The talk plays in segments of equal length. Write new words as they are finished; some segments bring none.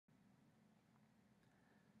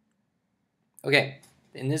Okay,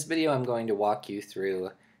 in this video I'm going to walk you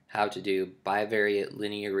through how to do bivariate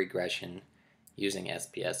linear regression using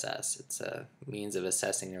SPSS. It's a means of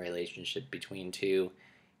assessing the relationship between two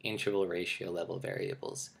interval ratio level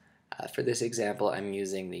variables. For this example, I'm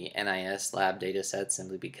using the NIS lab dataset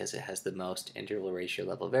simply because it has the most interval ratio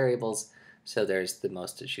level variables, so there's the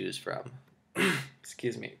most to choose from.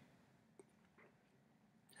 Excuse me.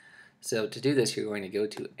 So to do this, you're going to go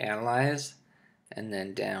to Analyze, and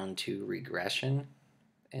then down to Regression,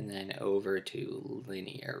 and then over to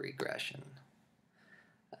Linear Regression.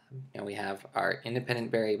 Now we have our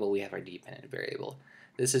independent variable, we have our dependent variable.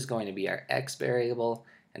 This is going to be our x variable,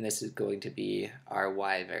 and this is going to be our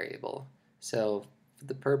y variable. So for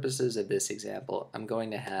the purposes of this example, I'm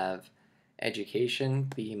going to have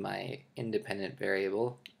education be my independent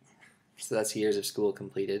variable. So that's years of school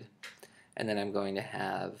completed. And then I'm going to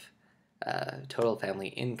have total family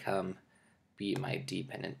income be my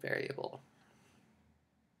dependent variable.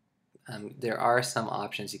 There are some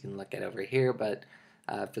options you can look at over here, but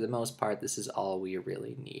for the most part, this is all we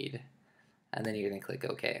really need. And then you're going to click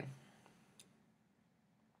OK.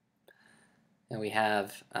 And we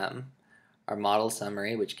have our model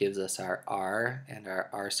summary, which gives us our r and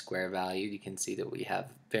our r² value. You can see that we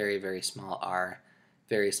have very, very small r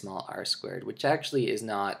squared, which actually is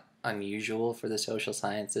not unusual for the social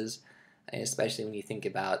sciences, especially when you think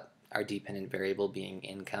about our dependent variable being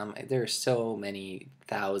income. There are so many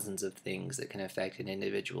thousands of things that can affect an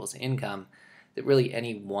individual's income that really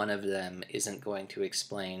any one of them isn't going to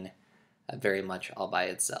explain very much all by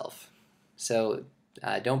itself. So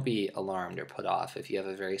don't be alarmed or put off if you have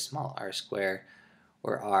a very small r²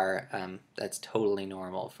 or r. That's totally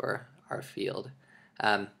normal for our field.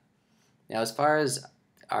 Now, as far as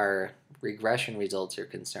our regression results are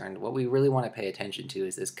concerned, what we really want to pay attention to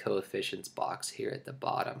is this coefficients box here at the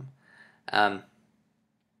bottom. And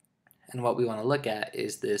what we want to look at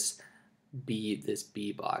is this B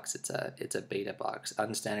box. It's a beta box,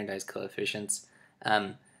 unstandardized coefficients.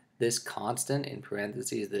 This constant in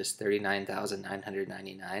parentheses, this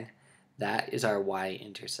 39,999, that is our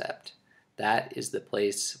y-intercept. That is the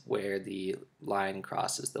place where the line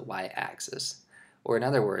crosses the y-axis. Or in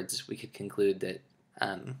other words, we could conclude that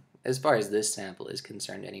as far as this sample is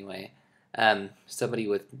concerned anyway, somebody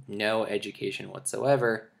with no education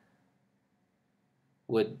whatsoever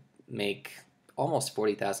would make almost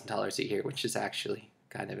 $40,000 a year, which is actually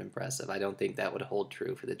kind of impressive. I don't think that would hold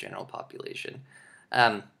true for the general population.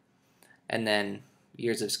 And then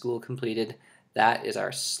years of school completed, that is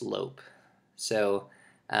our slope. So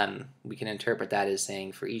we can interpret that as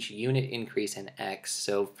saying for each unit increase in x,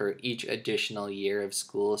 so for each additional year of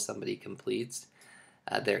school somebody completes,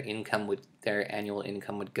 their annual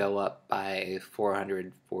income would go up by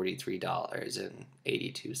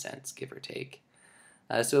 $443.82, give or take.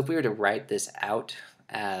 So if we were to write this out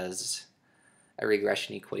as a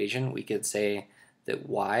regression equation, we could say that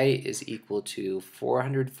y is equal to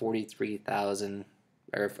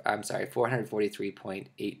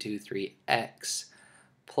 443.823x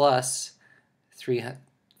plus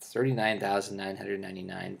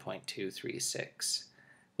 39,999.236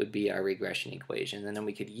 would be our regression equation. And then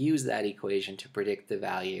we could use that equation to predict the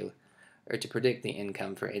value, or to predict the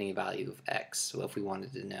income for any value of x. So if we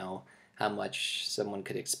wanted to know how much someone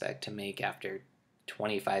could expect to make after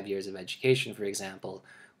 25 years of education, for example,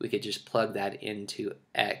 we could just plug that into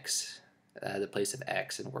x, the place of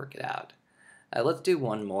x, and work it out. Let's do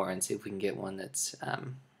one more and see if we can get one that's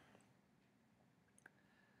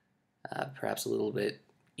perhaps a little bit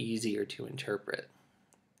easier to interpret.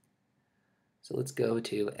 So let's go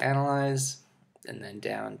to Analyze, and then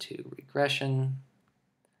down to Regression,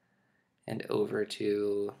 and over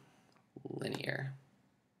to Linear.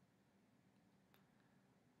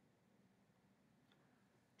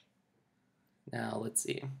 Now let's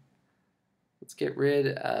see. Let's get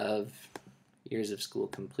rid of years of school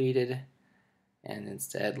completed, and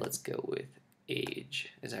instead let's go with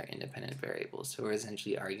age as our independent variable. So we're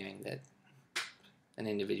essentially arguing that an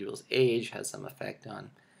individual's age has some effect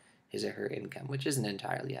on his or her income, which isn't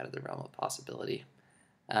entirely out of the realm of possibility.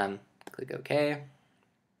 Click OK.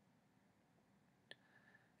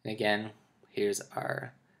 And again, here's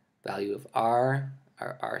our value of r,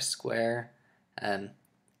 our r².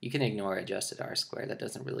 You can ignore adjusted r². That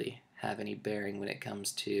doesn't really have any bearing when it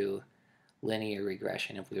comes to linear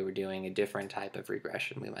regression. If we were doing a different type of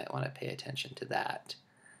regression, we might want to pay attention to that.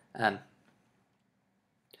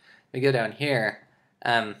 We go down here,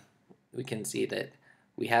 we can see that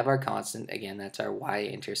we have our constant. Again, that's our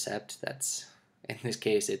y-intercept. That's, in this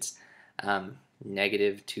case, it's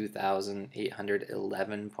negative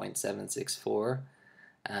 2,811.764.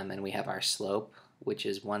 And we have our slope, which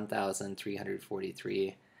is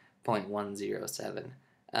 1,343.107.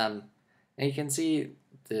 And you can see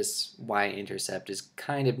this y-intercept is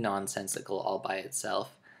kind of nonsensical all by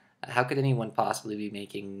itself. How could anyone possibly be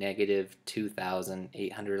making negative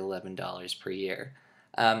 $2,811 per year?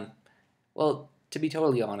 Well, to be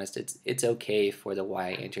totally honest, it's okay for the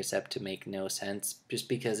y-intercept to make no sense, just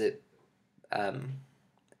because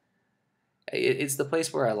it's the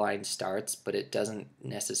place where our line starts, but it doesn't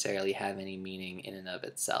necessarily have any meaning in and of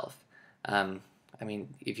itself. I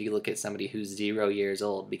mean, if you look at somebody who's 0 years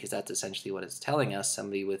old, because that's essentially what it's telling us,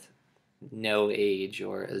 somebody with no age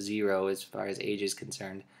or a 0 as far as age is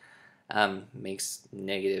concerned, makes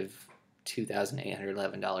negative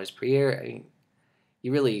 $2,811 per year. I mean,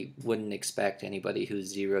 you really wouldn't expect anybody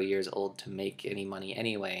who's 0 years old to make any money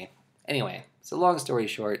anyway. Anyway, so long story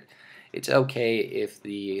short, it's okay if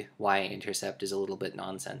the y-intercept is a little bit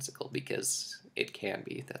nonsensical, because it can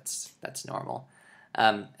be. That's normal.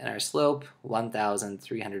 And our slope,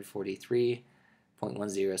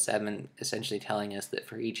 1,343.107, essentially telling us that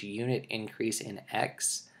for each unit increase in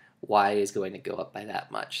x, y is going to go up by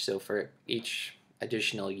that much. So for each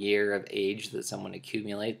additional year of age that someone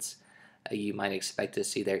accumulates, you might expect to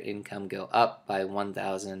see their income go up by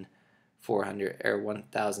 1,400 or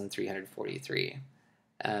 1,343.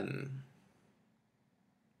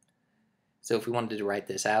 So if we wanted to write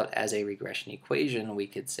this out as a regression equation, we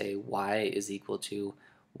could say y is equal to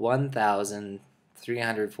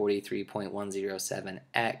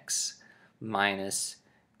 1,343.107x minus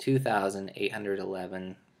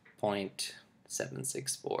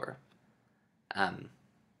 2,811.764.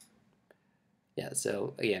 Yeah,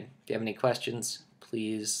 so again, if you have any questions,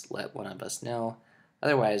 please let one of us know.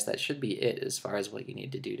 Otherwise, that should be it as far as what you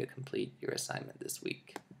need to do to complete your assignment this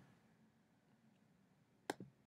week.